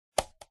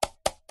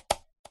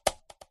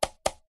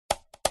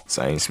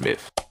Zane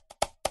Smith.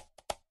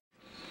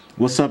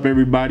 What's up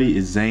everybody,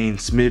 it's Zane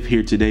Smith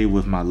here today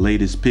with my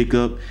latest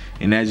pickup,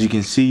 and as you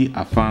can see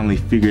I finally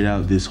figured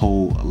out this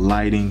whole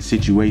lighting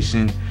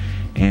situation,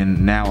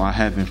 and now I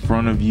have in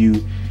front of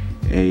you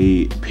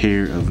a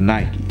pair of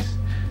Nikes.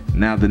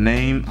 Now the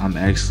name I'm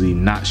actually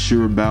not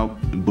sure about,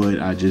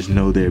 but I just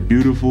know they're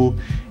beautiful,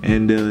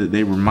 and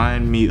they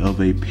remind me of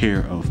a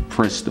pair of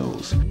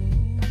Prestos.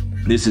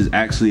 This is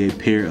actually a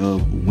pair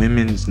of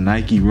women's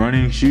Nike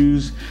running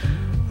shoes,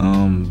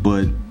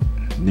 but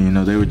you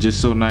know, they were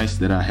just so nice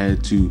that I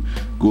had to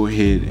go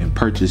ahead and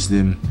purchase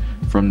them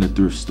from the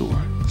thrift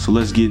store. So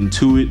let's get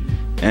into it.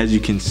 As you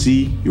can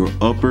see, your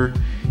upper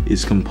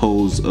is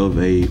composed of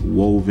a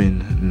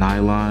woven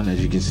nylon.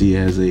 As you can see, it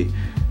has a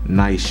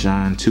nice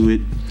shine to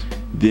it.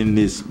 Then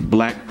this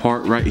black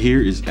part right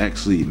here is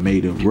actually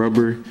made of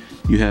rubber.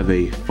 You have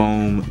a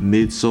foam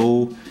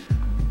midsole.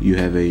 You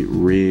have a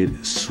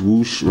red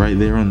swoosh right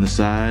there on the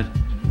side.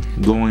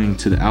 Going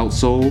to the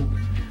outsole,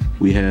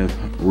 we have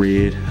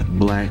red,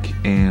 black,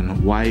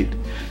 and white,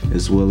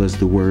 as well as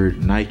the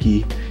word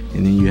Nike.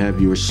 And then you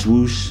have your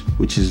swoosh,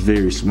 which is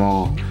very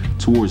small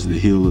towards the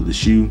heel of the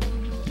shoe.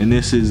 And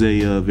this is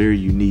a very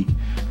unique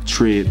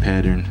tread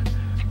pattern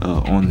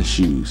on the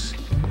shoes.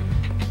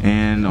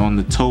 And on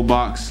the toe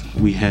box,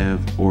 we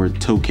have, or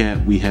toe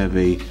cap, we have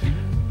a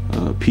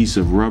piece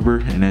of rubber.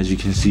 And as you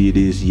can see, it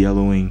is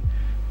yellowing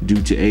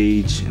due to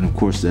age. And of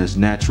course, that's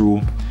natural.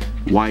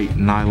 White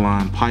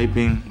nylon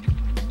piping,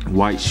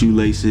 white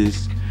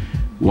shoelaces,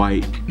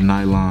 white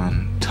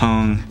nylon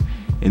tongue,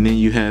 and then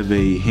you have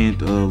a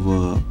hint of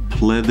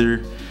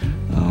pleather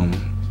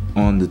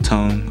on the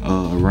tongue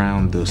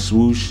around the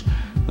swoosh,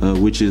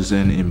 which is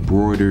an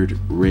embroidered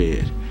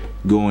red.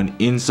 Going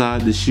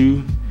inside the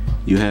shoe,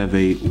 you have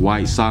a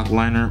white sock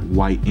liner,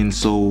 white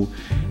insole,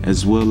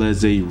 as well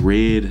as a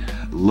red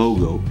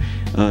logo,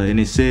 and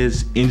it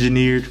says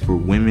engineered for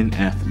women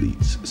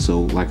athletes.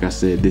 So like I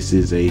said, this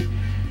is a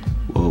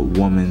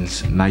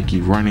woman's Nike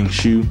running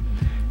shoe,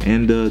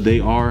 and they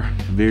are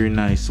very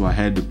nice, so I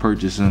had to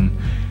purchase them,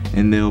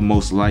 and they'll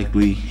most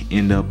likely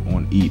end up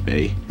on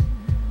eBay.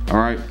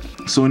 Alright,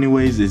 so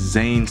anyways, it's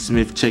Zane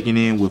Smith checking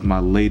in with my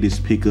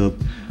latest pickup,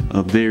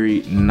 a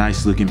very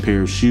nice looking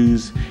pair of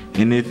shoes.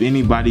 And if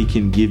anybody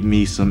can give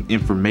me some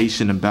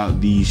information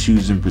about these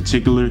shoes in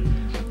particular,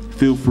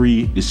 feel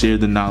free to share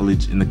the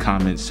knowledge in the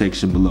comments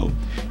section below.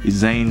 It's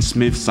Zane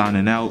Smith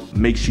signing out.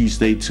 Make sure you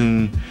stay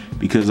tuned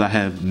because I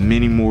have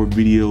many more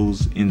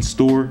videos in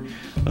store,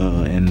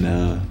 and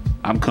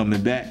I'm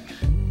coming back.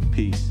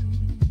 Peace.